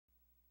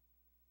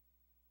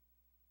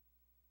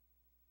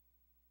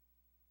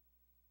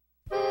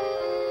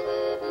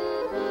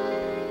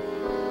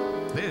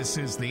This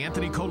is the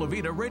Anthony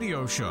Colavita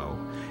Radio Show.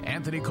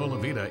 Anthony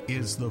Colavita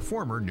is the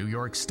former New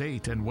York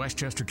State and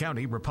Westchester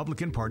County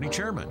Republican Party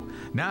chairman.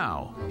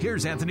 Now,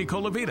 here's Anthony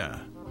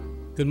Colavita.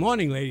 Good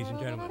morning, ladies and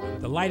gentlemen. I'm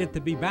delighted to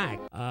be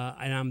back.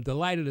 And I'm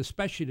delighted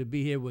especially to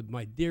be here with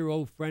my dear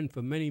old friend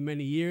for many,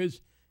 many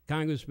years,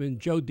 Congressman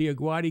Joe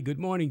DioGuardi. Good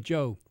morning,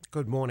 Joe.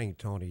 Good morning,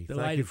 Tony.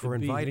 Delighted Thank you for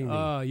inviting me.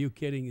 Oh, you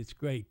kidding? It's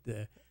great.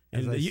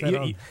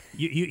 You're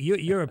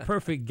You're a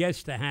perfect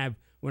guest to have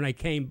when I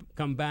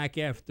come back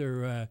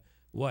after,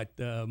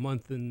 a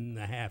month and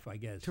a half, I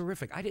guess.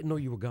 Terrific. I didn't know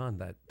you were gone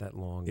that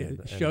long. Yeah,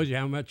 it shows you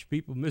how much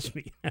people miss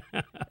me.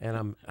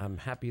 And I'm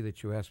happy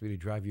that you asked me to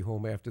drive you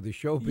home after the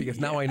show,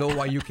 because now I know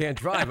why you can't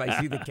drive. I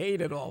see the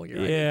cane and all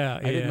here.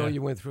 I didn't know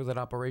you went through that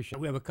operation.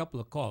 We have a couple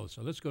of calls,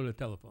 so let's go to the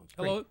telephones.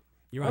 Great. Hello,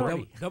 you're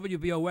on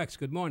WVOX.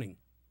 Good morning.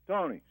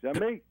 Tony, is that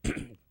me?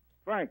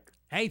 Frank.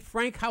 Hey,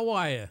 Frank, how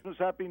are you?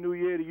 Happy New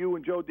Year to you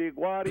and Joe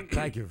DioGuardi.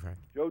 Thank you, Frank.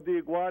 Joe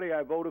DioGuardi,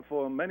 I voted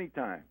for him many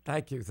times.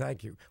 Thank you.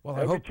 Well,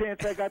 Every I hope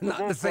chance I got to not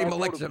vote the same for,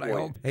 election, I for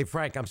hope. Hey,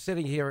 Frank, I'm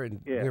sitting here and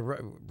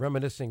we're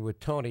reminiscing with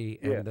Tony,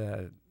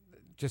 and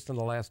just in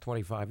the last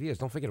 25 years,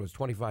 don't forget it was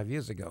 25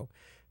 years ago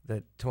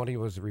that Tony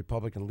was the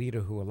Republican leader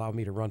who allowed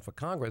me to run for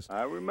Congress.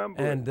 I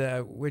remember.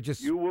 And we're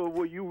just...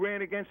 You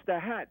ran against the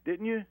hat,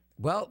 didn't you?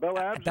 Well,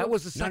 that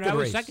was the second that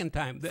was race. Second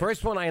time.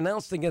 First one I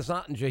announced against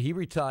Ottinger. He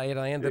retired.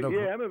 I ended up...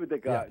 Yeah, I remember the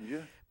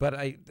Ottinger. But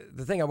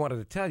the thing I wanted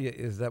to tell you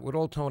is that with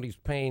all Tony's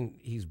pain,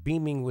 he's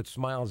beaming with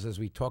smiles as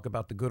we talk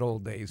about the good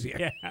old days here.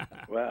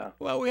 Yeah.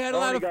 Well, we had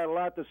got a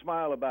lot to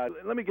smile about.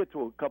 Let me get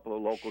to a couple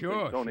of local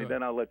things, Tony, sure.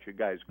 Then I'll let you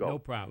guys go. No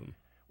problem.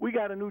 We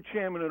got a new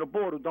chairman of the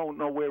board who don't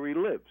know where he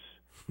lives.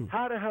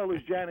 How the hell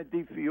is Janet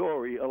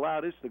DeFiore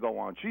allow this to go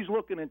on? She's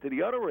looking into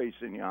the other race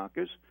in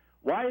Yonkers.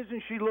 Why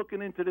isn't she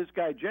looking into this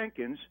guy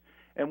Jenkins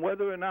and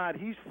whether or not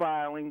he's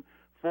filing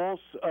false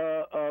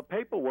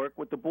paperwork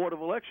with the Board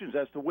of Elections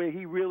as to where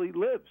he really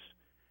lives?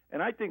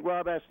 And I think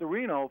Rob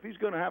Astorino, if he's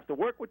going to have to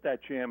work with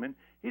that chairman,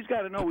 he's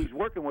got to know he's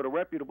working with a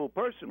reputable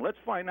person. Let's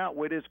find out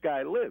where this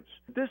guy lives.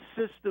 This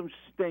system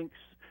stinks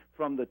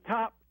from the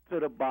top to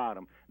the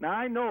bottom. Now,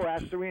 I know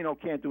Astorino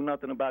can't do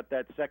nothing about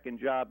that second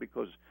job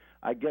because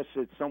I guess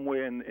it's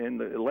somewhere in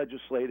the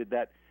legislated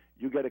that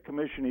you get a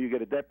commissioner, you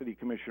get a deputy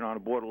commissioner on the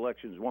Board of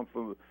Elections,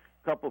 a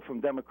couple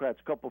from Democrats,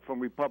 a couple from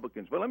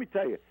Republicans. But let me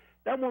tell you,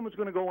 that woman's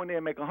going to go in there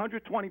and make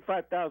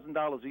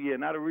 $125,000 a year.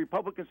 Now, the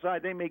Republican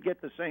side, they may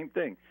get the same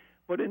thing.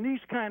 But in these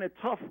kind of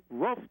tough,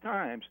 rough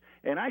times,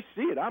 and I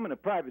see it, I'm in the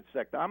private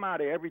sector. I'm out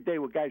there every day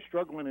with guys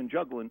struggling and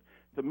juggling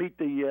to meet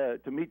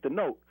the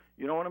note.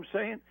 You know what I'm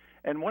saying?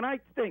 And when I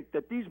think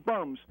that these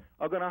bums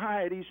are going to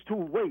hire these two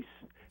wastes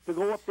to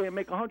go up there and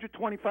make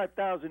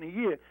 $125,000 a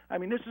year, I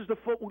mean, this is the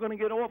foot we're going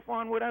to get off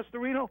on with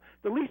Astorino.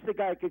 The least the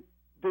guy could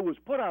do is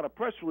put out a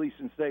press release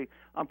and say,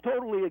 I'm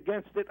totally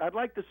against it. I'd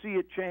like to see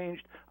it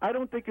changed. I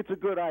don't think it's a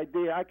good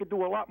idea. I could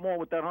do a lot more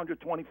with that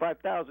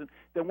 $125,000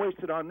 than waste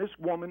it on this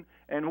woman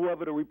and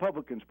whoever the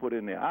Republicans put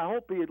in there. I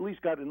hope he at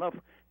least got enough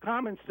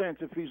common sense.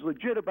 If he's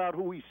legit about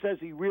who he says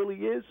he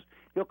really is,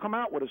 he'll come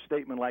out with a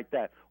statement like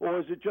that. Or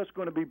is it just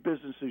going to be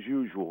business as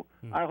usual?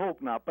 I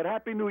hope not. But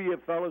Happy New Year,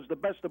 fellas. The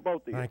best of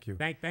both of you. Thank you.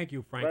 Thank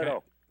you,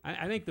 Frank.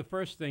 I think the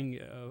first thing,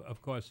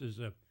 of course, is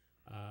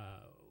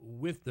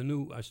with the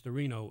new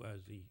Astorino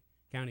as the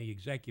county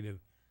executive,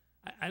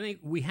 I think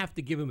we have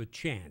to give him a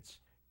chance.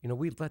 You know,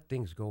 we've let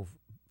things go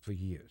for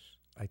years.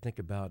 I think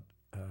about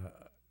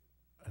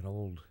an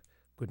old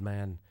good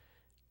man.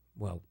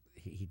 Well,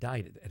 he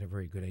died at a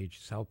very good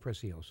age, Sal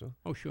Precioso.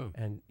 Oh, sure.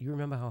 And you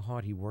remember how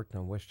hard he worked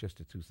on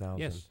Westchester 2000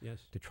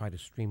 yes. to try to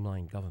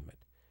streamline government.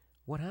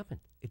 What happened?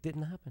 It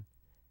didn't happen.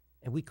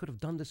 And we could have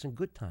done this in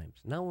good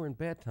times. Now we're in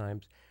bad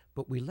times,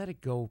 but we let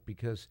it go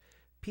because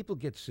people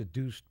get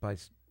seduced by,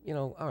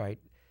 all right,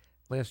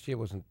 last year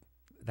wasn't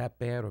that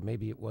bad, or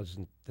maybe it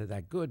wasn't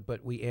that good,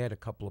 but we add a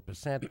couple of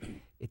percent.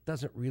 It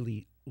doesn't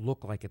really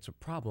look like it's a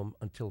problem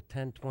until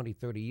 10, 20,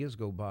 30 years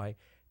go by,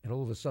 and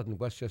all of a sudden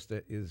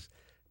Westchester is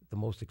the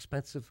most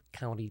expensive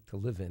county to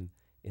live in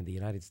the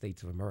United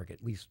States of America,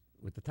 at least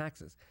with the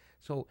taxes.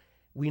 So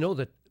we know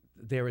that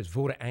there is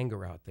voter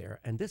anger out there,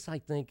 and this, I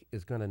think,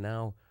 is going to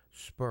now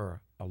spur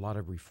a lot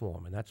of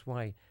reform, and that's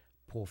why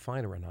Paul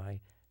Feiner and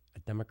I, a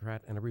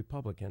Democrat and a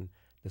Republican,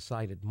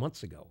 decided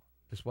months ago,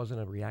 this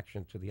wasn't a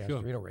reaction to the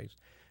Astorino race,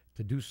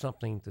 to do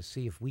something to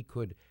see if we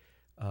could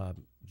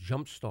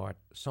jumpstart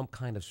some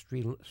kind of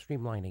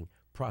streamlining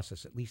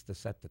process, at least to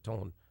set the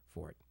tone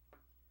for it.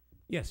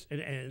 Yes,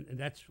 and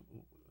that's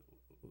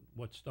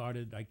what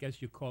started, I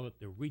guess you call it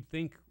the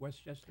Rethink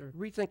Westchester?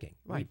 Rethinking,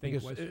 right,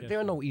 because Westchester. There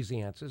are no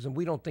easy answers, and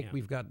we don't think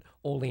we've got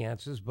all the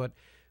answers, but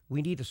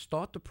we need to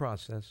start the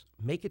process,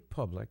 make it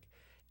public,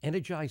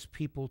 energize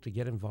people to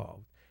get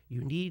involved.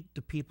 You need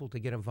the people to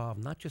get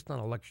involved, not just on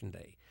Election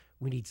Day.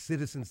 We need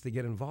citizens to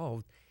get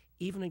involved,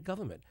 even in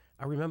government.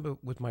 I remember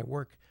with my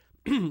work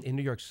in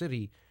New York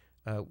City,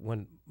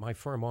 when my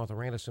firm,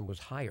 Arthur Anderson, was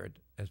hired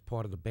as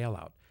part of the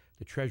bailout,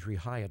 the Treasury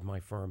hired my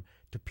firm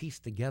to piece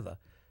together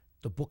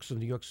the books of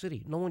New York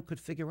City. No one could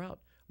figure out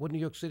what New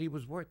York City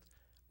was worth,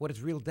 what its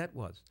real debt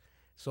was.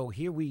 So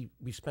here we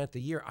spent a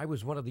year. I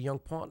was one of the young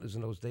partners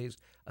in those days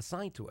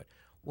assigned to it.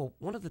 Well,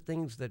 one of the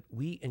things that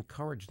we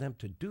encouraged them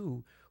to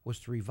do was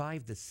to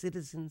revive the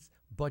Citizens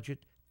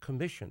Budget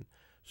Commission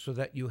so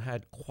that you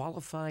had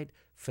qualified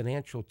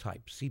financial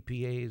types,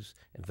 CPAs,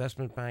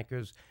 investment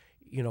bankers,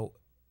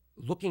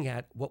 looking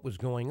at what was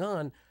going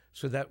on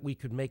so that we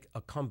could make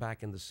a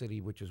comeback in the city,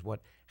 which is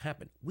what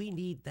happened. We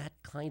need that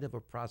kind of a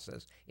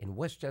process in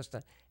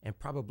Westchester and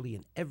probably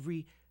in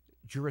every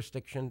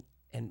jurisdiction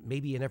and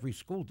maybe in every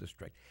school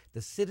district.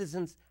 The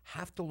citizens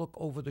have to look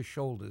over the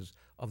shoulders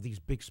of these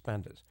big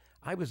spenders.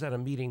 I was at a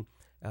meeting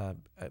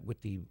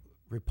with the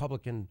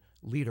Republican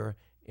leader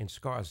in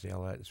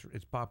Scarsdale.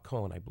 It's Bob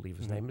Cohen, I believe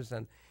his name is.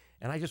 And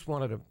I just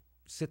wanted to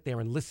sit there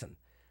and listen.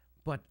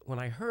 But when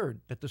I heard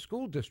that the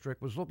school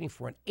district was looking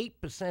for an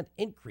 8%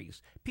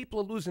 increase, people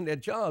are losing their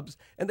jobs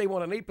and they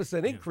want an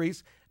 8%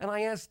 increase. And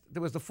I asked,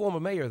 there was the former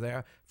mayor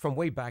there from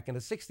way back in the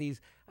 60s.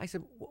 I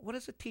said, what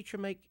does a teacher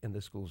make in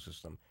the school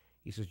system?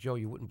 He says, Joe,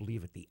 you wouldn't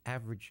believe it. The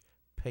average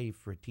pay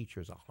for a teacher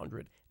is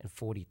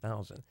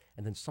 $140,000.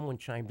 And then someone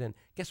chimed in,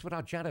 guess what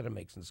our janitor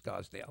makes in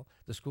Scarsdale,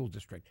 the school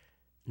district?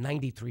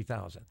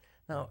 $93,000.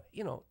 Now,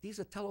 these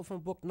are telephone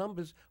book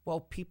numbers while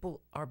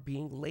people are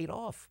being laid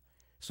off.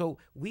 So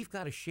we've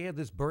got to share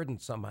this burden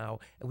somehow,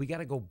 and we got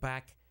to go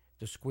back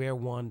to square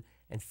one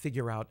and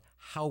figure out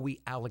how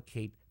we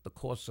allocate the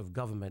costs of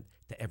government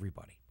to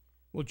everybody.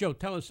 Well, Joe,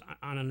 tell us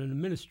on an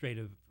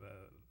administrative,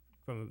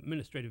 from an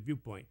administrative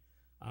viewpoint,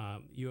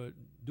 you're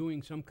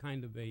doing some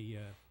kind of a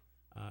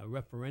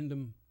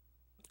referendum.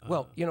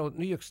 Well,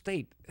 New York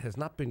State has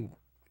not been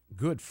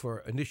good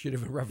for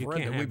initiative and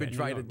referendum. We've been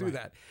trying to do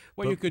that.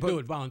 Well, you could do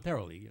it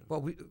voluntarily.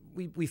 Well,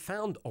 we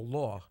found a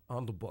law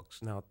on the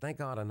books. Now, thank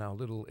God in our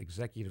little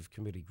executive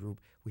committee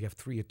group, we have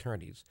 3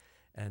 attorneys.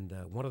 And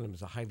one of them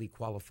is a highly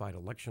qualified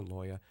election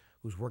lawyer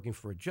who's working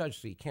for a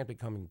judge, so he can't be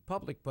coming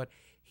public, but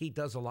he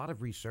does a lot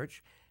of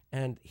research.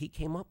 And he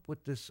came up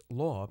with this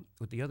law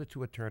with the other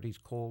 2 attorneys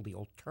called the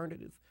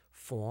Alternative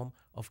Form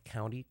of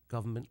County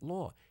Government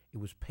Law. It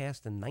was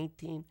passed in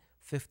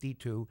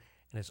 1952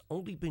 and has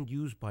only been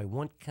used by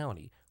one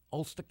county,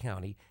 Ulster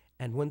County.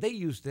 And when they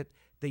used it,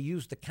 they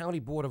used the county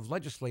board of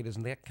legislators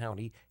in their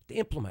county to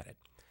implement it.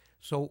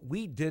 So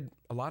we did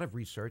a lot of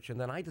research, and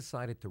then I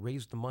decided to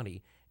raise the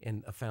money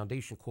in a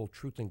foundation called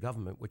Truth in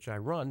Government, which I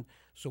run,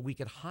 so we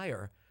could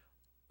hire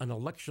an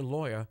election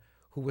lawyer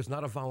who was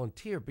not a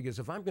volunteer, because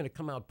if I'm going to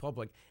come out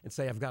public and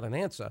say I've got an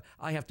answer,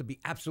 I have to be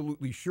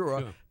absolutely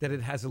sure that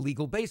it has a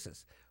legal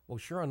basis. Well,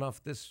 sure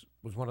enough, this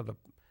was one of the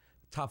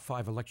top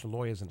 5 election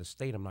lawyers in the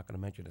state. I'm not going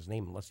to mention his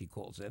name unless he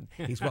calls in.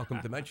 He's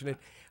welcome to mention it.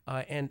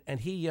 And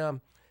he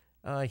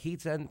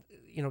then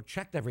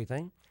checked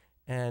everything,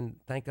 and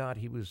thank God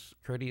he was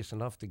courteous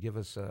enough to give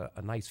us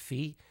a nice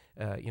fee,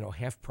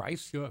 half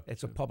price. Sure.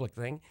 It's a public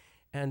thing,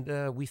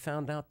 and we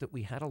found out that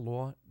we had a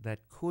law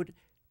that could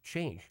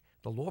change.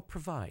 The law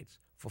provides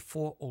for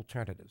 4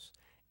 alternatives,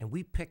 and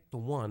we picked the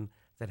one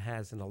that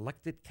has an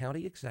elected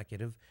county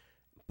executive,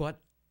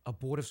 but a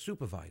board of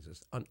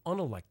supervisors, an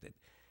unelected.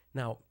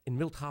 Now, in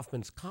Milt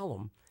Hoffman's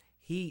column,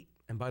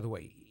 and by the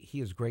way,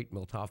 he is great,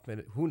 Milt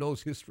Hoffman. Who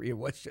knows history of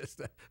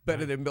Westchester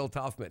better than Milt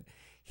Hoffman?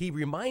 He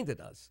reminded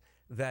us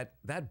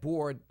that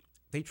board,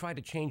 they tried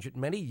to change it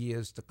many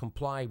years to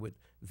comply with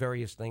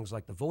various things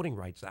like the Voting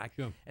Rights Act.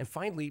 Sure. And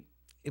finally,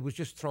 it was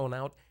just thrown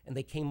out, and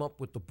they came up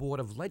with the Board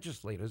of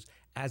Legislators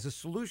as a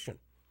solution.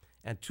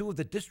 And 2 of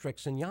the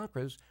districts in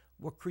Yonkers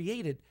were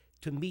created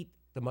to meet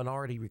the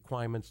minority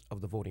requirements of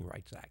the Voting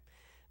Rights Act.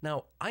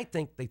 Now, I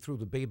think they threw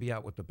the baby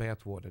out with the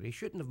bathwater. They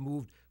shouldn't have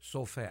moved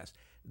so fast.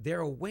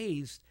 There are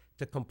ways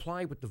to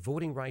comply with the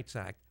Voting Rights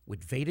Act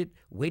with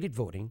weighted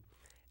voting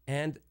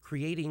and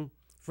creating,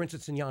 for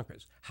instance, in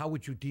Yonkers, how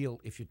would you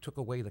deal if you took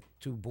away the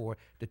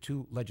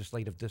 2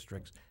 legislative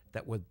districts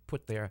that were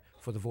put there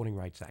for the Voting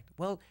Rights Act?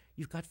 Well,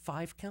 you've got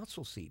 5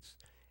 council seats.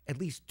 At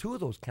least 2 of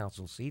those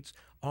council seats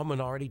are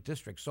minority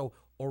districts. So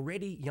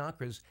already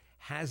Yonkers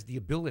has the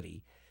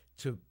ability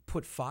to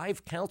put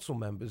 5 council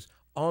members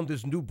on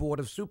this new board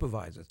of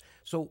supervisors.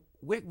 So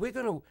we're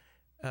going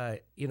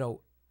to,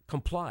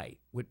 comply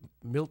with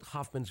Milt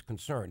Hoffman's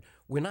concern.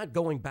 We're not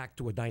going back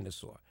to a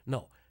dinosaur.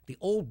 No, the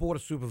old board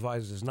of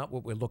supervisors is not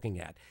what we're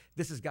looking at.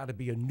 This has got to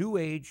be a new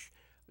age,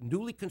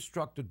 newly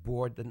constructed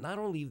board that not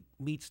only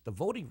meets the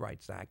Voting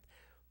Rights Act,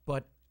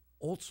 but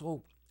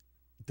also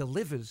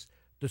delivers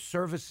the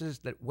services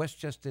that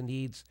Westchester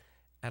needs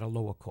at a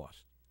lower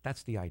cost.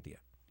 That's the idea.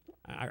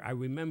 I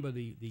remember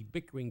the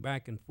bickering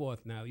back and forth.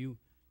 Now, you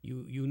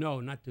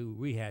know, not to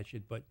rehash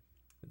it, but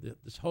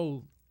this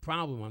whole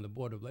problem on the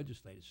Board of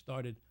Legislators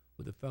started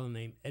with a fellow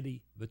named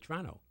Eddie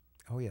Vetrano.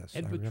 Oh, yes.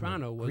 Ed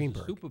Vetrano was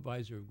the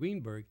supervisor of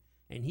Greenberg,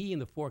 and he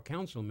and the 4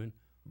 councilmen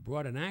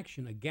brought an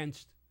action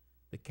against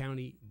the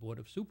county Board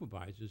of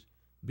Supervisors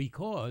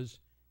because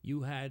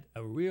you had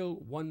a real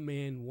one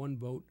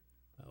vote,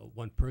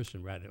 one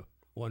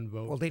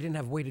vote. Well, they didn't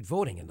have weighted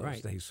voting in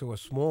those days, so a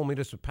small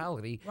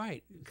municipality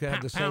could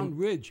have the same. Pound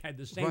Ridge had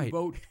the same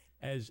vote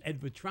as Ed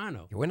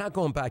Vetrano. We're not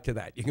going back to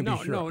that. You can be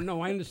sure.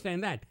 No, I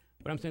understand that.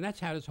 But I'm saying that's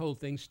how this whole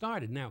thing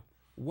started. Now,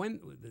 when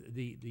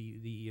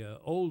the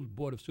old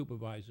Board of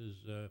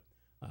Supervisors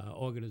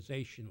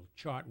organizational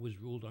chart was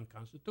ruled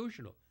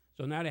unconstitutional.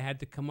 So now they had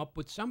to come up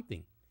with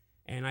something.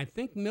 And I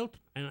think Milt,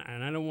 and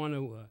I don't want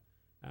to,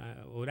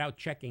 without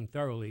checking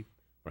thoroughly,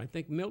 but I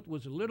think Milt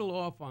was a little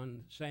off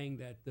on saying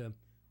that the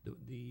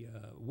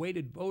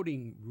weighted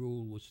voting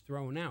rule was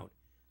thrown out.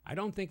 I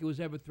don't think it was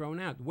ever thrown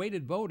out.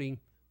 Weighted voting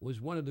was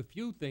one of the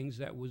few things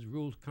that was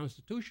ruled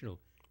constitutional,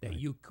 that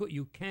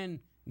you can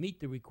meet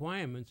the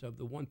requirements of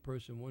the one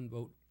person, one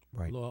vote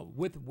law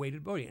with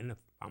weighted voting. And if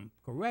I'm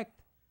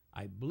correct,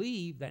 I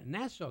believe that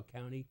Nassau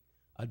County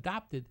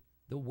adopted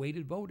the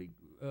weighted voting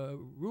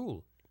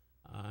rule.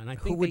 And I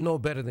think who would know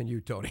better than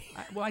you, Tony?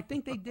 I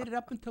think they did it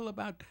up until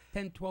about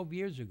 10, 12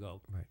 years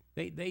ago.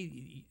 Right.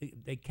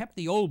 They kept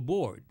the old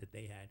board that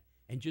they had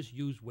and just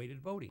used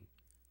weighted voting.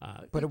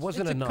 But it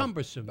wasn't enough.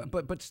 Cumbersome.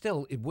 But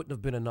still, it wouldn't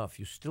have been enough.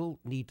 You still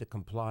need to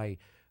comply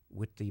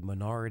with the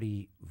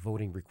minority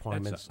voting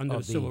requirements under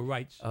of the Civil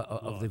Rights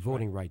of the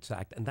Voting Rights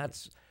Act, and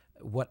that's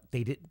what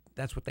they did.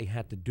 That's what they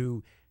had to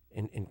do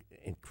in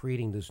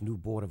creating this new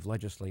board of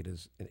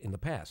legislators in the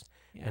past,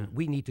 and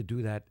we need to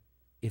do that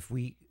if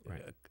we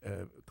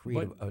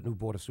create a new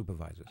board of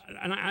supervisors.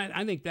 And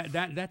I think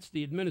that's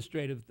the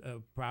administrative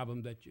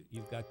problem that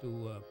you've got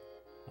to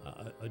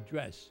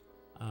address.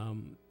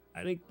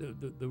 I think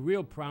the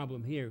real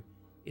problem here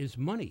is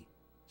money,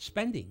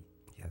 spending,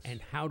 and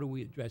how do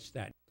we address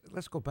that?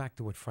 Let's go back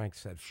to what Frank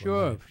said.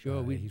 Sure.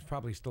 He's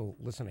probably still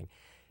listening.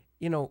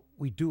 You know,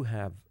 we do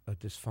have a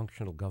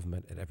dysfunctional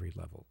government at every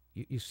level.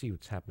 You see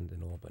what's happened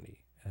in Albany,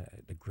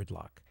 the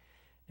gridlock.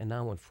 And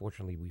now,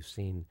 unfortunately, we've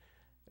seen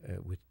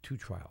with two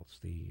trials,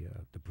 the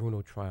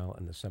Bruno trial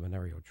and the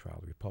Seminario trial,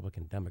 the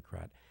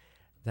Republican-Democrat,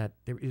 that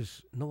there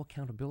is no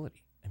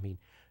accountability. I mean,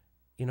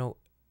 you know,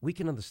 we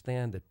can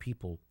understand that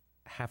people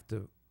have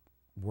to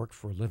work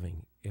for a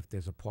living if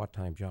there's a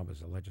part-time job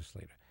as a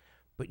legislator.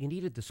 But you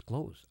need to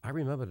disclose. I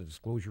remember the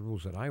disclosure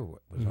rules that I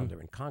was under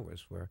in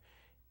Congress were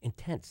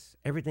intense.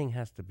 Everything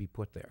has to be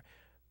put there.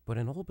 But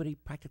in Albany,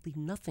 practically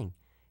nothing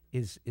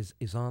is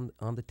on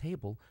the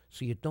table,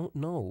 so you don't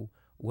know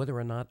whether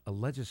or not a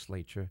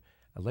legislator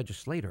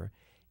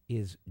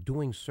is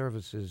doing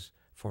services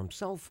for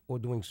himself or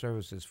doing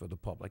services for the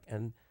public.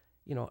 And,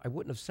 you know, I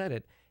wouldn't have said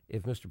it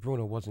if Mr.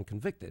 Bruno wasn't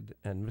convicted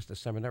and Mr.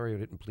 Seminario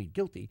didn't plead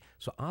guilty.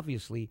 So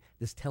obviously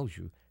this tells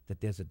you that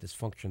there's a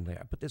dysfunction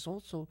there. But there's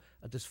also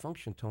a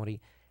dysfunction,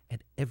 Tony,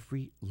 at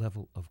every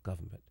level of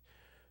government,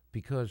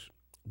 because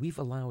we've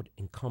allowed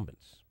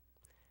incumbents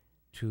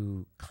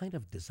to kind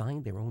of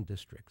design their own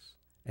districts.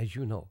 As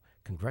you know,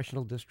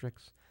 congressional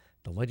districts,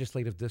 the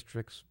legislative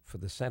districts for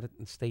the Senate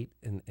and state,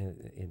 in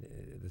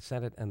the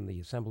Senate and the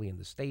Assembly in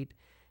the state,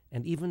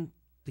 and even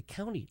the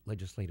county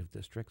legislative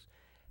districts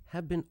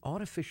have been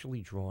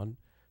artificially drawn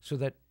so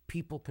that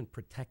people can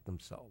protect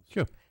themselves.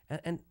 Sure.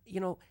 And you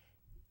know,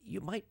 you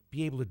might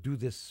be able to do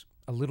this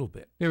a little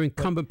bit. They're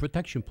incumbent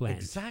protection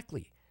plans.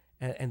 Exactly.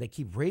 And they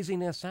keep raising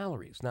their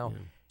salaries. Now,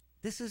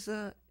 this is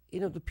you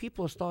know, the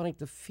people are starting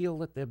to feel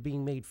that they're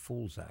being made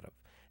fools out of.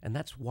 And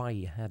that's why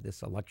you had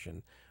this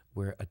election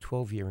where a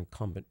 12-year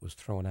incumbent was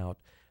thrown out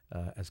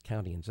as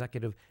county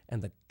executive,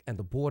 and the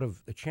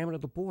chairman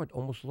of the board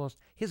almost lost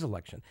his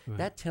election. Right.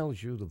 That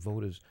tells you the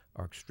voters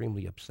are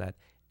extremely upset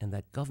and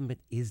that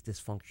government is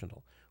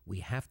dysfunctional.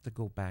 We have to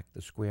go back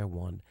to square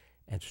one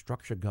and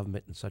structure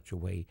government in such a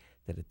way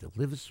that it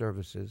delivers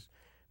services,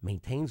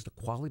 maintains the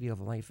quality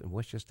of life in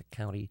Westchester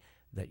County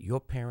that your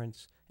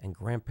parents and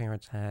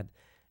grandparents had,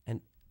 and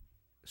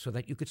so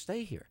that you could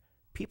stay here.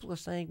 People are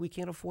saying we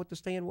can't afford to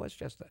stay in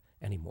Westchester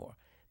anymore.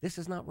 This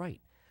is not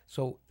right.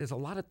 So there's a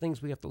lot of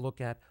things we have to look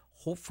at.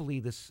 Hopefully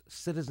this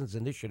citizens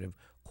initiative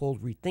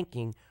called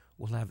Rethinking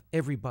will have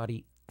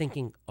everybody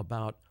thinking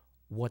about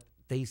what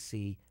they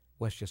see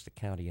Westchester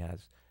County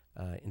as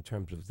in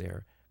terms of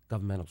their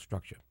governmental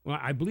structure. Well,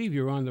 I believe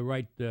you're on the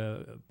right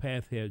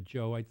path here,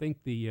 Joe. I think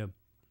there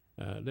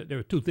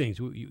are two things.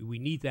 We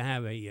need to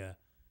have a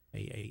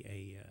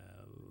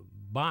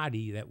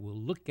body that will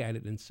look at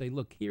it and say,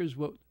 look, here's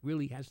what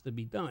really has to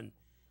be done.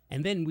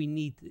 And then we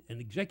need an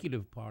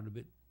executive part of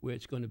it where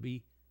it's going to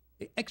be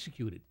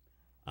executed.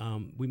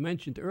 We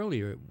mentioned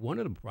earlier, one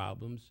of the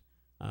problems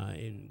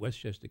in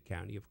Westchester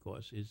County, of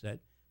course, is that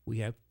we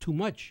have too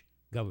much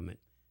government.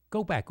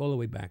 Go back all the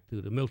way back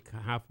to the Milt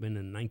Hoffman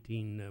in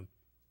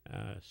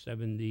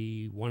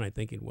 1971, I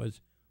think it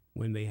was,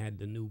 when they had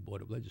the new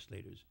Board of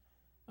Legislators.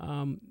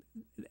 The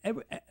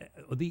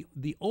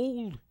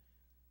old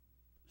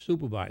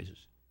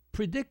supervisors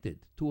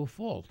predicted to a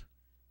fault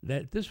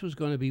that this was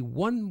going to be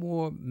one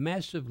more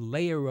massive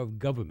layer of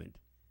government,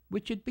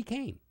 which it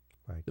became.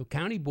 Right. The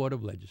County Board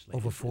of Legislators.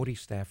 Over 40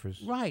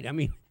 staffers. Right. I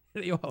mean,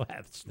 they all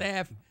have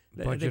staff.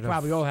 They Budget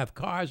probably all have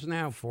cars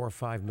now. $4 or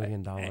 $5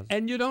 million.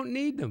 And you don't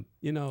need them.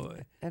 You know,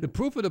 the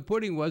proof of the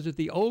pudding was that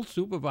the old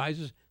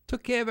supervisors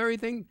took care of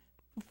everything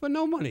for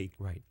no money.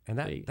 Right.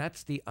 And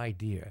that's the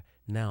idea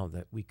now,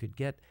 that we could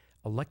get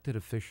elected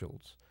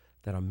officials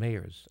that are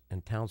mayors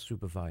and town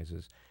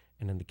supervisors,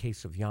 and in the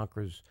case of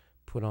Yonkers,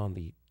 put on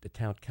the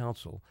town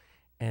council,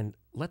 and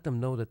let them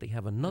know that they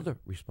have another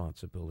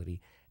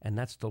responsibility, and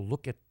that's to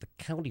look at the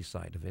county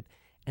side of it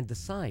and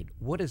decide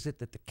what is it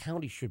that the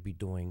county should be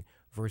doing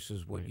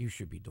versus what you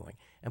should be doing.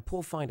 And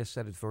Paul Finder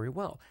said it very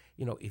well.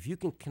 You know, if you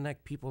can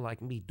connect people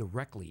like me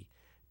directly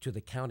to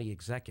the county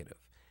executive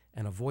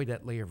and avoid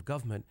that layer of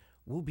government,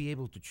 we'll be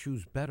able to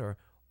choose better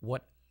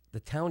what the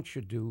town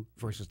should do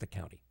versus the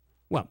county.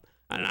 Well,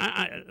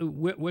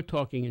 we're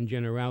talking in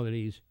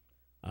generalities.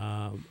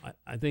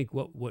 I think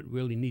what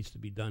really needs to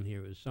be done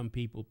here is some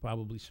people,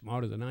 probably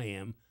smarter than I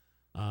am,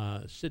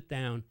 sit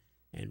down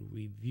and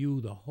review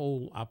the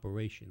whole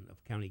operation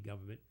of county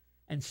government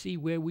and see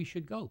where we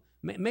should go.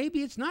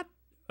 Maybe it's not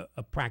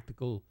a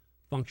practical,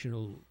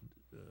 functional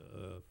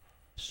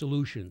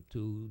solution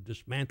to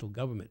dismantle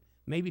government.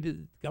 Maybe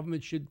the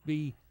government should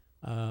be,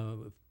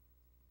 cut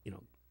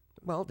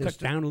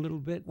down a little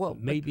bit. Well,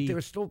 maybe there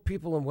are still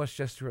people in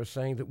Westchester who are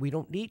saying that we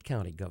don't need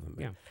county government.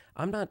 Yeah.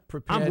 I'm not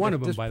prepared. I'm one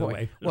of at them, this by the point.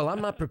 way. Well,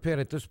 I'm not prepared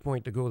at this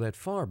point to go that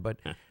far. But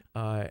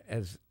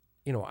as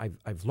you know,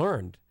 I've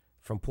learned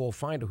from Paul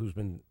Finder, who's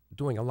been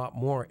doing a lot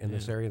more in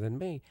this area than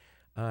me.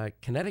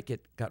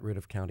 Connecticut got rid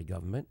of county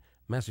government.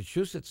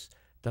 Massachusetts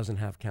doesn't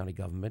have county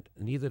government,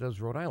 neither does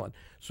Rhode Island.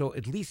 So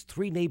at least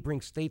 3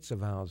 neighboring states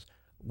of ours,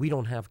 we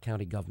don't have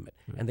county government,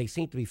 and they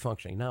seem to be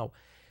functioning. Now,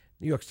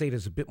 New York State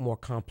is a bit more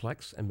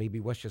complex, and maybe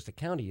Westchester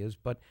County is,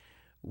 but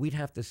we'd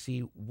have to see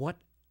what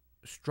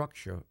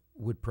structure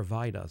would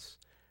provide us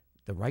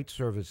the right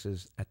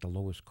services at the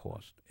lowest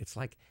cost. It's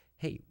like,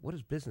 hey, what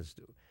does business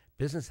do?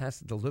 Business has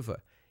to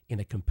deliver in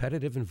a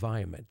competitive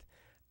environment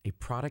a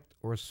product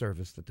or a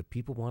service that the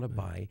people want to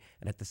buy,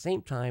 and at the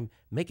same time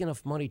make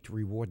enough money to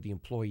reward the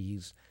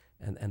employees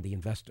and the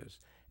investors.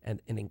 And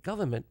in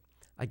government,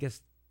 I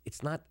guess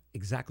it's not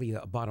exactly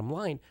a bottom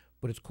line,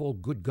 but it's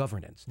called good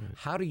governance. Right.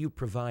 How do you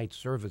provide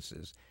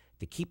services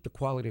to keep the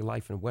quality of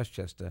life in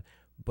Westchester,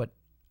 but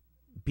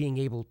being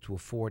able to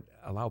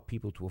allow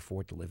people to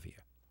afford to live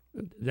here?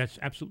 That's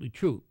absolutely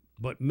true.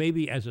 But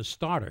maybe as a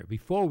starter,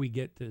 before we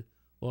get to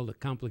all the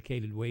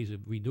complicated ways of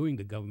redoing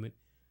the government,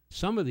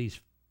 some of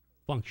these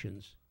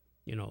functions,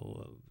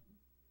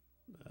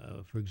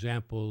 for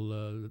example,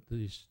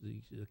 the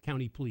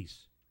county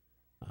police,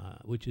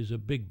 which is a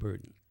big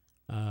burden,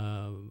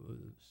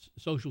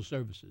 social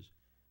services.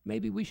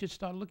 Maybe we should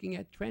start looking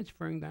at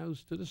transferring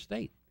those to the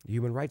state. The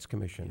Human Rights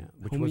Commission,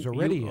 which was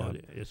already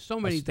so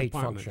many a state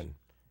departments. function.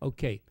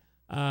 Okay.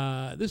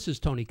 This is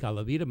Tony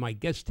Colavita. My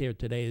guest here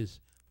today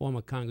is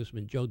former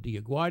Congressman Joe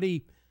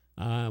DioGuardi.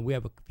 We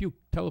have a few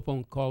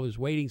telephone callers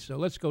waiting, so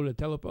let's go to the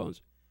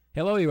telephones.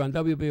 Hello, you're on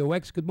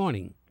WVOX. Good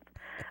morning.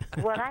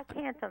 What I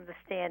can't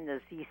understand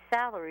is these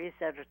salaries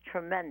that are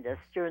tremendous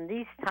during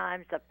these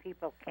times that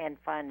people can't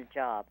find a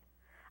job.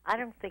 I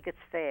don't think it's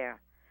fair.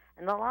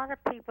 And a lot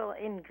of people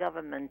in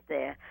government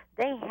there,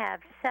 they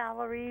have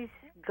salaries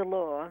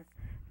galore.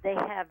 They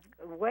have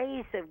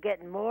ways of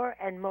getting more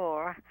and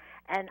more,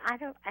 and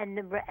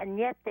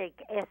yet they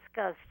ask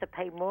us to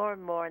pay more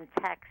and more in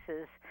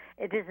taxes.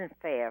 It isn't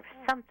fair.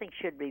 Something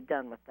should be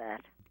done with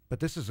that. But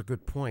this is a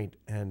good point,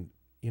 and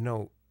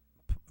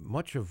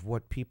much of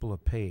what people are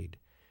paid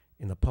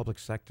in the public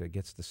sector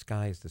gets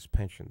disguised as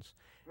pensions.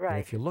 Right.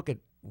 And if you look at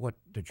what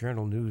the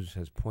Journal News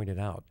has pointed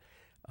out,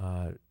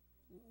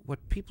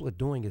 what people are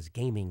doing is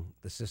gaming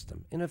the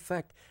system. In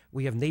effect,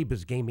 we have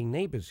neighbors gaming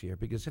neighbors here,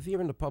 because if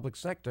you're in the public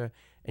sector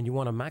and you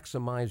want to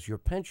maximize your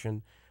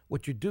pension,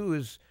 what you do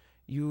is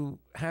you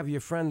have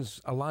your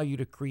friends allow you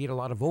to create a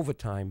lot of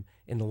overtime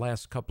in the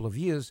last couple of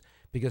years,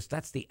 because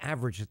that's the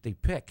average that they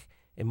pick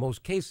in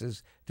most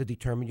cases to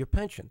determine your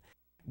pension.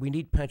 We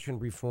need pension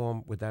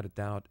reform without a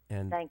doubt,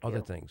 and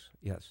other things.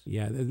 Yes.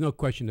 Yeah, there's no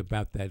question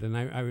about that. And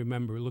I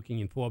remember looking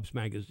in Forbes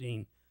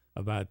magazine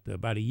about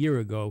a year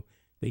ago.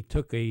 They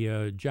took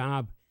a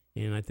job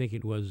in, I think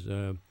it was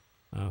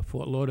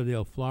Fort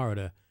Lauderdale,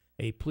 Florida.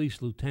 A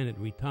police lieutenant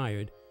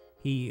retired.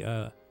 He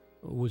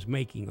was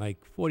making like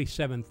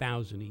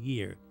 $47,000 a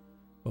year,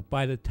 but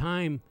by the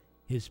time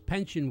his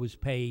pension was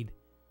paid,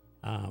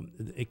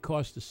 it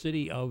cost the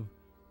city of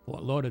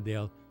Fort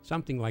Lauderdale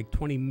something like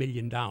 $20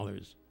 million.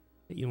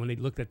 When they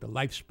looked at the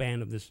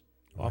lifespan of this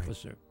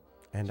officer.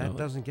 And that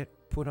doesn't get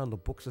put on the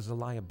books as a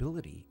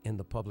liability in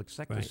the public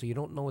sector, so you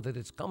don't know that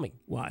it's coming.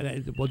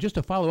 Well, just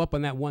to follow up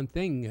on that one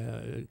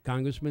thing,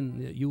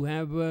 Congressman, you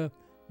have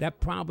that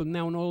problem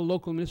now in all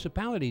local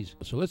municipalities.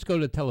 So let's go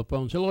to the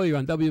telephones. Hello, you're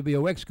on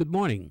WVOX. Good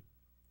morning.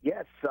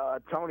 Yes,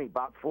 Tony,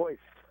 Bob Foyce.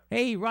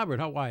 Hey, Robert,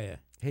 how are you?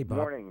 Hey, Bob.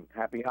 Morning.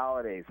 Happy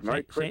holidays.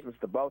 Merry Christmas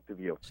to both of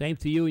you. Same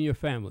to you and your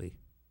family.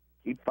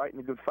 Keep fighting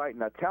the good fight.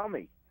 Now tell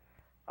me,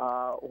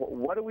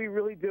 what do we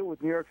really do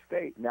with New York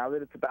State now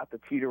that it's about to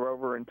teeter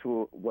over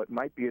into what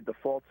might be a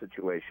default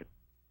situation?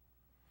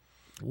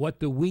 What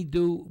do we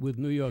do with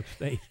New York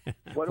State?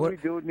 What do we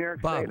do with New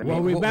York Bob, State?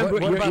 Well, remember,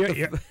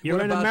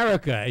 you're in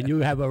America, and you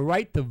have a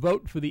right to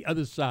vote for the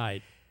other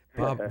side.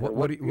 Bob,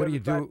 what do you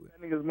do?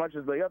 Spending as much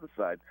as the other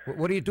side.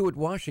 What do you do at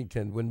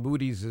Washington when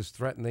Moody's is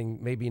threatening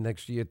maybe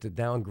next year to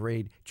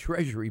downgrade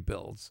Treasury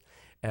bills?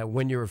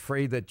 When you're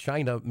afraid that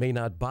China may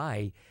not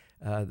buy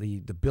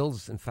The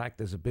bills, in fact,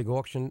 there's a big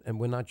auction, and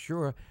we're not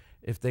sure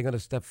if they're going to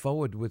step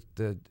forward with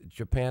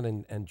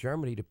Japan and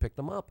Germany to pick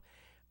them up.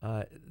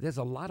 There's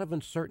a lot of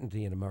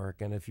uncertainty in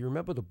America, and if you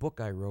remember the book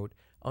I wrote,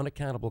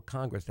 Unaccountable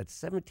Congress, that's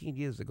 17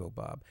 years ago,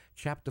 Bob,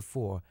 Chapter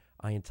 4,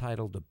 I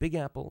entitled The Big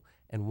Apple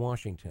and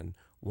Washington,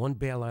 one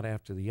bailout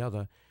after the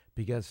other,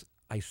 because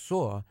I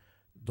saw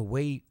the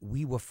way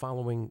we were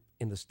following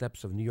in the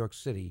steps of New York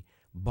City,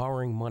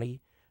 borrowing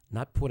money,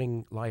 not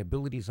putting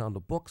liabilities on the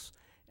books,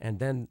 and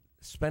then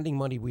spending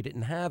money we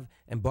didn't have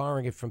and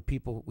borrowing it from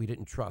people we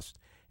didn't trust.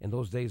 In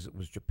those days, it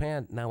was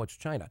Japan. Now it's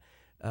China.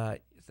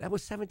 That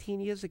was 17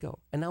 years ago.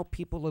 And now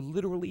people are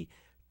literally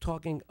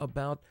talking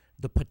about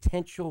the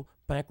potential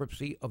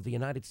bankruptcy of the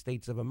United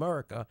States of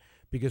America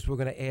because we're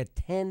going to add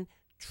 $10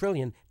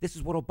 trillion. This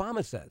is what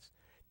Obama says.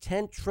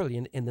 $10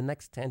 trillion in the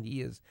next 10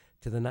 years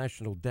to the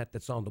national debt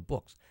that's on the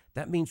books.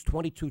 That means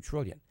 $22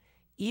 trillion.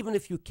 Even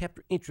if you kept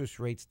interest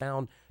rates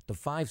down to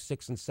 5,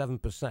 6, and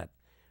 7%,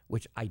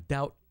 which I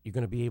doubt you're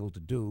going to be able to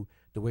do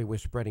the way we're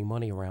spreading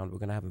money around, we're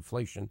going to have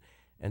inflation.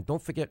 And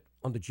don't forget,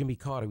 under Jimmy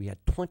Carter, we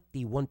had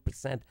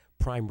 21%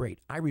 prime rate.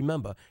 I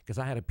remember, because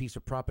I had a piece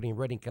of property in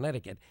Reading,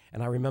 Connecticut,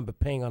 and I remember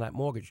paying on that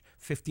mortgage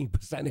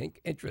 15%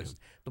 interest.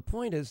 The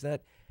point is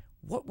that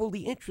what will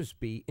the interest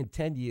be in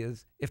 10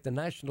 years if the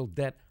national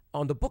debt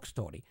on the books,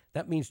 Tony,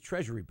 that means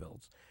Treasury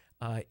bills,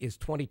 is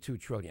 $22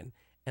 trillion.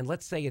 And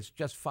let's say it's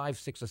just 5,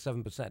 6, or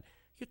 7%.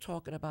 You're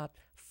talking about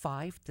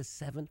 $500 to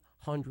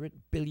 $700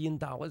 billion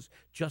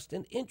just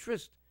in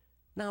interest.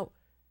 Now,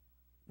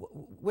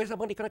 where's that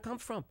money going to come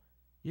from?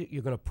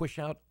 You're going to push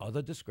out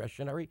other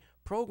discretionary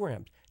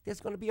programs. There's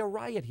going to be a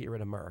riot here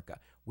in America.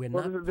 We're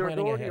not planning ahead. There's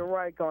already a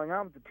riot going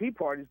on with the Tea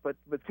Parties, but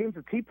it seems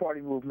the Tea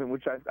Party movement,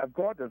 which I've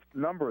gone to a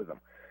number of them,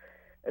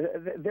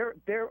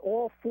 they're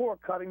all for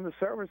cutting the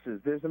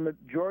services. There's a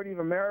majority of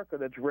America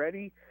that's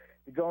ready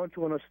to go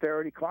into an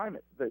austerity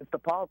climate. It's the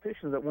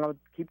politicians that want to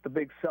keep the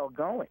big cell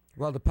going.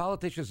 Well, the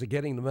politicians are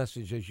getting the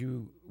message, as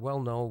you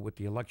well know, with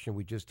the election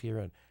we just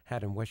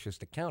had in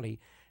Westchester County,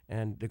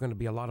 and there are going to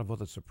be a lot of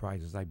other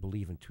surprises, I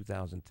believe, in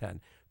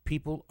 2010.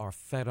 People are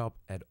fed up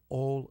at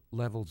all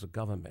levels of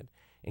government,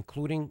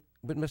 including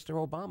with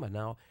Mr. Obama.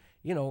 Now,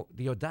 you know,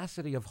 the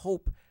audacity of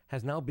hope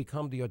has now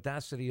become the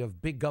audacity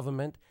of big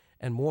government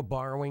and more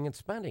borrowing and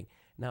spending.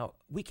 Now,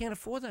 we can't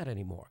afford that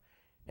anymore.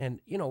 And,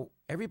 you know,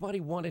 everybody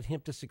wanted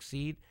him to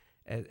succeed,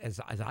 as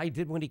I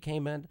did when he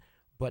came in.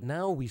 But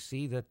now we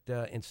see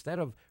that instead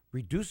of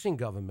reducing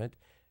government,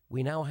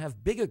 we now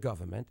have bigger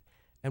government.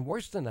 And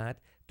worse than that,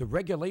 the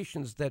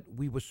regulations that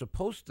we were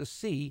supposed to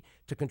see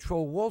to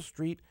control Wall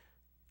Street,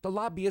 the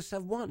lobbyists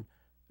have won.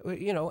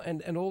 You know,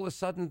 and all of a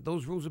sudden,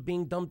 those rules are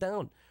being dumbed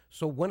down.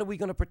 So when are we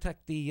going to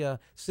protect the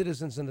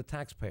citizens and the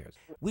taxpayers?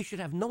 We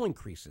should have no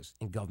increases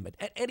in government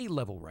at any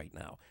level right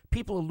now.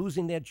 People are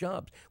losing their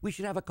jobs. We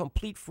should have a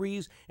complete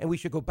freeze, and we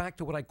should go back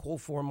to what I call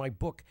for in my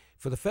book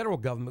for the federal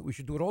government. We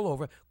should do it all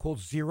over, called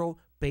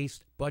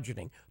zero-based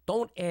budgeting.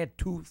 Don't add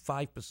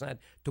 5%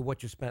 to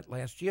what you spent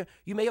last year.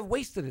 You may have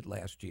wasted it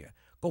last year.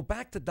 Go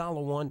back to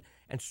 $1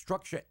 and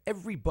structure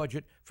every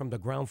budget from the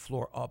ground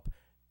floor up.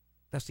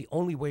 That's the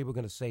only way we're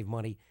going to save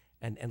money.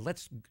 And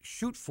let's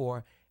shoot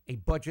for a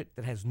budget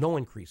that has no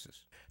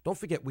increases. Don't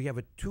forget, we have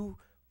a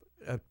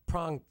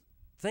two-pronged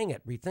thing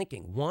at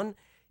Rethinking. One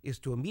is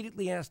to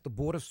immediately ask the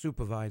Board of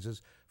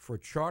Supervisors for a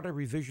charter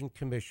revision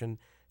commission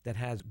that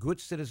has good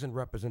citizen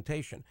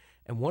representation.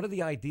 And one of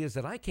the ideas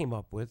that I came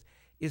up with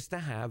is to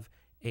have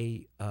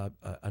an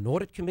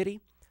audit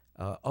committee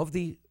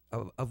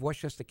of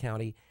Westchester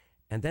County,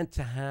 and then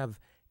to have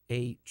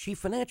a chief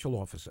financial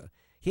officer.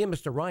 Here,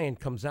 Mr. Ryan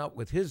comes out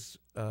with his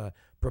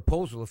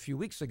proposal a few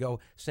weeks ago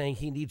saying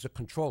he needs a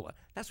controller.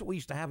 That's what we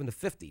used to have in the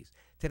 50s.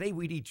 Today,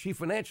 we need chief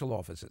financial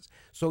officers.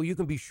 So you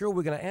can be sure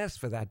we're going to ask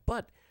for that.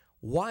 But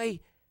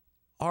why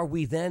are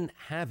we then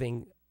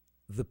having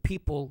the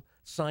people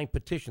sign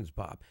petitions,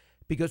 Bob?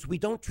 Because we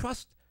don't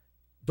trust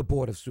the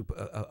Board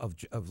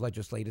of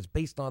Legislators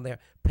based on their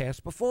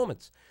past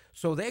performance.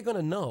 So they're going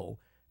to know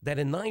that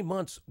in 9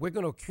 months, we're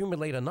going to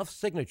accumulate enough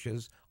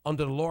signatures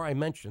under the law I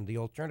mentioned, the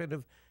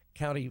alternative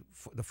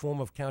the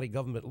form of county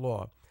government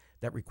law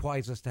that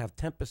requires us to have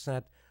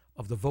 10%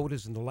 of the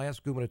voters in the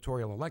last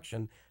gubernatorial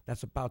election.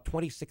 That's about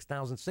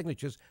 26,000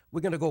 signatures.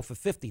 We're going to go for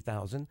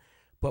 50,000.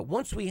 But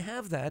once we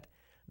have that,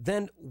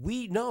 then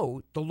we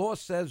know the law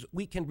says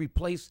we can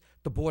replace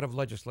the Board of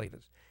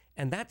Legislators.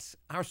 And that's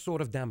our sort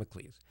of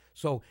Damocles.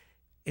 So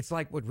it's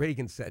like what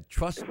Reagan said,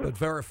 trust but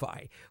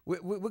verify. We're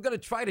going to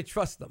try to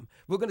trust them.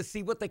 We're going to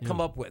see what they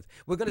come up with.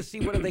 We're going to see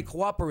whether they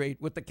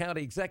cooperate with the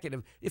county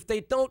executive. If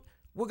they don't,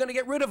 we're going to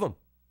get rid of them.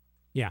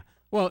 Yeah.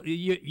 Well,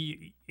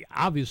 you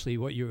obviously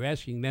what you're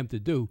asking them to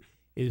do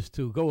is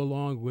to go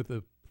along with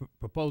a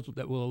proposal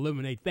that will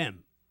eliminate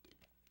them.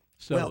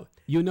 So, well,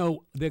 you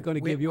know, they're going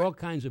to give you all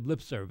kinds of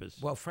lip service.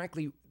 Well,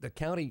 frankly, the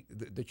county,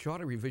 the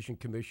Charter Revision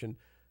Commission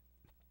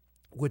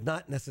would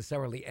not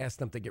necessarily ask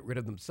them to get rid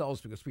of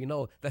themselves because we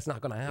know that's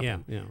not going to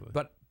happen. Yeah.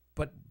 But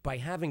by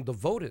having the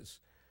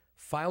voters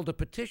file the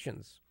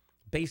petitions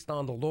based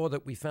on the law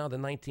that we found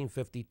in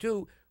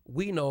 1952,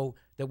 we know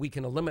that we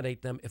can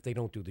eliminate them if they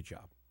don't do the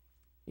job.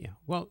 Yeah.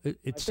 Well,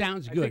 it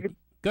sounds good.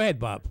 Go ahead,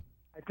 Bob.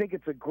 I think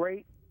it's a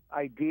great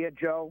idea,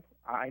 Joe.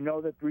 I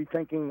know that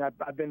Rethinking,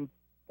 I've been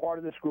part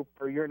of this group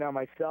for a year now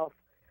myself.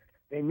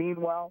 They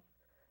mean well.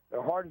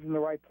 Their heart is in the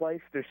right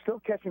place. They're still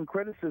catching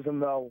criticism,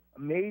 though,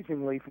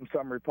 amazingly, from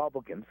some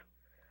Republicans.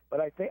 But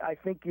I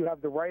think you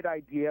have the right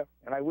idea,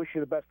 and I wish you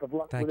the best of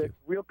luck with it.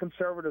 Real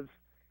conservatives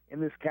in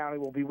this county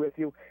will be with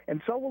you,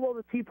 and so will all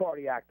the Tea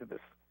Party activists.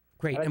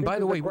 Great. And by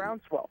the way,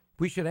 groundswell.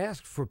 We should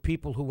ask for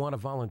people who want to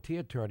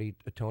volunteer, Tony,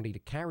 to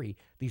carry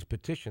these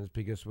petitions,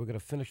 because we're going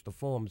to finish the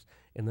forms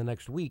in the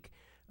next week.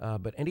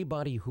 But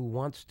anybody who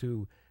wants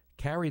to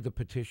carry the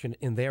petition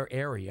in their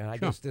area, I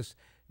guess this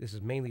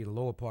is mainly the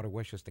lower part of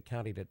Westchester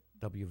County that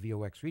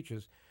WVOX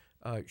reaches,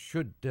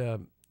 should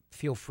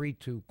feel free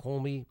to call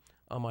me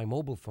on my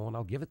mobile phone.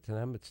 I'll give it to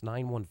them. It's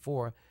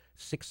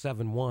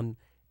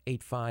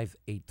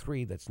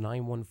 914-671-8583. That's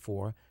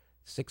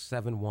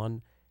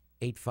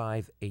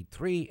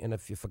 914-671-8583. And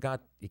if you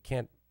forgot, you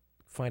can't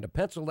find a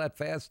pencil that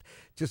fast,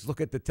 just look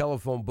at the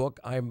telephone book.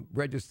 I'm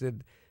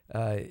registered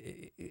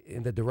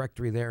in the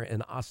directory there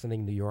in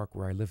Ossining, New York,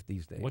 where I live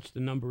these days. What's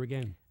the number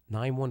again?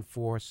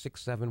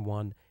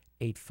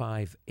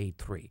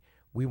 914-671-8583.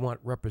 We want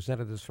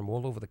representatives from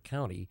all over the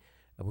county.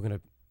 We're going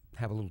to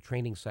have a little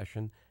training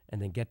session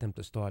and then get them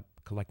to start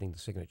collecting the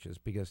signatures,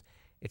 because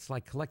it's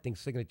like collecting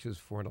signatures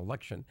for an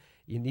election.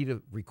 You need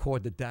to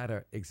record the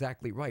data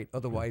exactly right.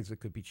 Otherwise, it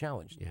could be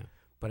challenged. Yeah.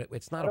 But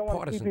it's not a partisan thing. I don't thing.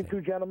 want to keep you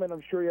two gentlemen.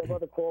 I'm sure you have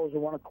other callers who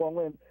want to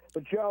call in.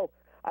 But, Joe,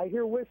 I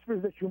hear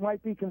whispers that you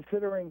might be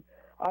considering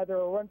either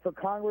a run for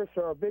Congress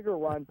or a bigger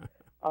run.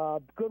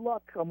 Good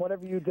luck on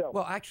whatever you do.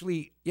 Well,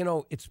 actually,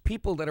 it's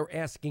people that are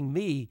asking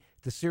me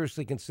to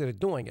seriously consider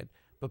doing it.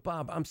 But,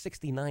 Bob, I'm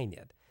 69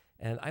 yet,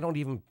 and I don't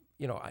even,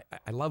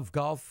 I love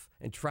golf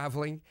and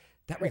traveling.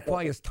 That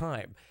requires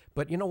time.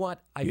 But you know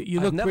what? You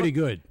look pretty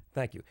good.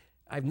 Thank you.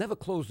 I've never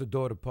closed the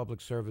door to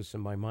public service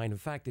in my mind. In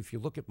fact, if you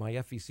look at my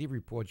FEC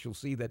reports, you'll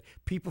see that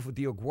People for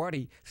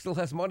DioGuardi still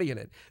has money in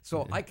it.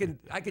 So I could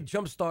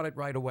jumpstart it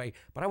right away.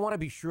 But I want to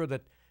be sure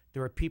that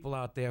there are people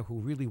out there who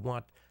really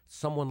want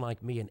someone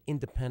like me, an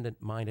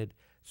independent-minded,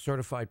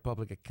 certified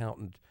public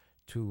accountant,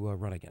 to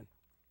run again.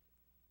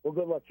 Well,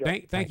 good luck, Joe.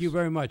 Thank you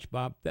very much,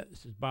 Bob.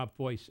 This is Bob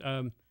Foyce.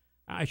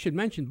 I should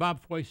mention Bob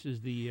Foyce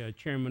is the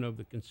chairman of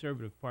the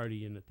Conservative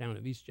Party in the town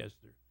of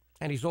Eastchester.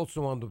 And he's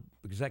also on the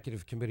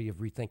executive committee of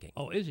Rethinking.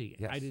 Oh, is he?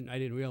 Yes. I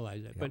didn't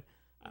realize that. Yep.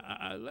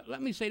 But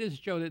let me say this,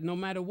 Joe, that no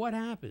matter what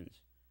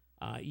happens,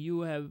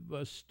 you have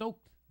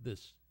stoked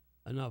this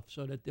enough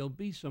so that there'll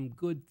be some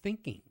good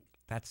thinking.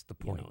 That's the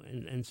point.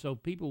 And so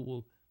people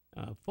will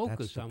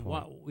focus on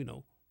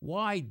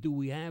why do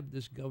we have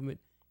this government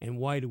and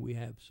why do we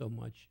have so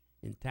much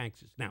in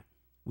taxes? Now,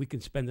 we can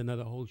spend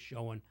another whole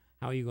show on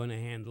how you're going to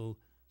handle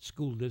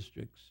school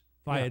districts,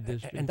 fire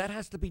districts. And that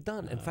has to be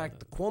done. In fact,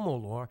 the Cuomo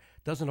law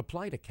doesn't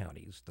apply to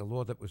counties. The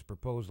law that was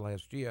proposed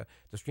last year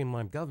to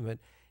streamline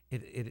government,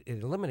 it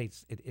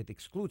eliminates, it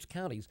excludes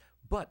counties,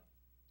 but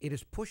it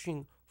is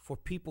pushing for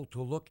people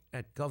to look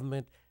at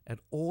government at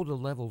all the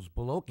levels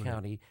below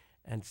county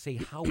and say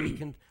how we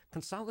can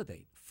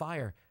consolidate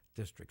fire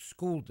districts,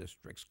 school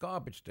districts,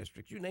 garbage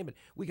districts, you name it.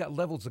 We got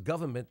levels of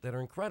government that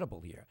are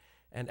incredible here.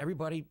 And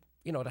everybody,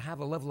 to have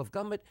a level of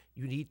government,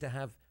 you need to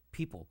have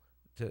people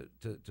to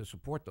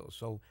support those.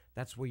 So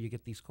that's where you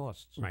get these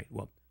costs. Right.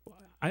 Well,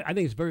 I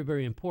think it's very,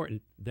 very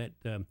important that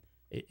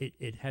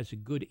it has a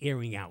good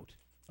airing out,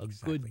 a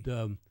good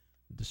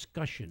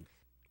discussion.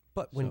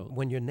 But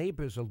when your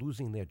neighbors are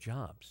losing their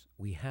jobs,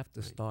 we have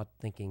to start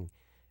thinking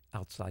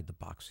outside the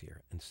box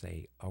here and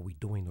say, are we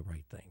doing the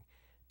right thing?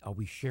 Are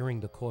we sharing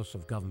the costs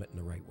of government in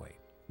the right way?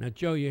 Now,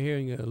 Joe, you're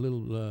hearing a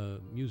little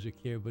music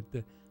here, but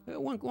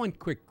one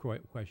quick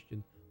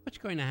question. What's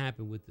going to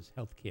happen with this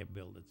health care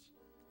bill that's...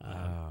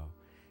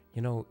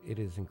 it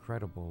is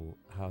incredible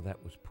how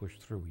that was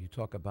pushed through. You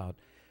talk about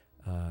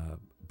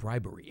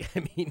bribery.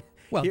 I mean...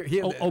 Well,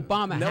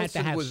 Obama had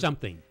to have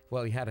something.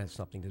 Well, he had to have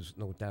something. There's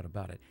no doubt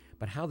about it.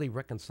 But how they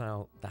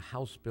reconcile the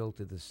House bill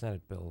to the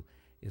Senate bill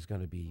is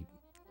going to be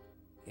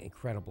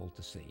incredible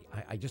to see.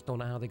 I just don't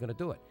know how they're going to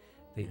do it.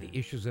 The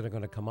issues that are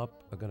going to come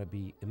up are going to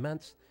be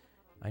immense.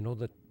 I know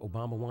that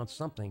Obama wants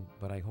something,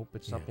 but I hope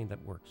it's something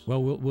that works.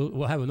 Well,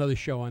 we'll have another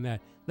show on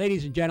that.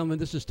 Ladies and gentlemen,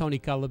 this is Tony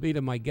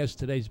Colavita. My guest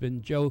today has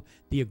been Joe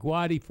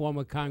DioGuardi,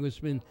 former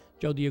Congressman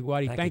Joe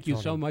DioGuardi. Thank you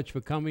so much for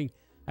coming.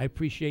 I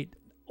appreciate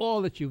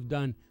all that you've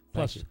done,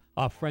 plus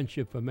our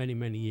friendship for many,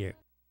 many years.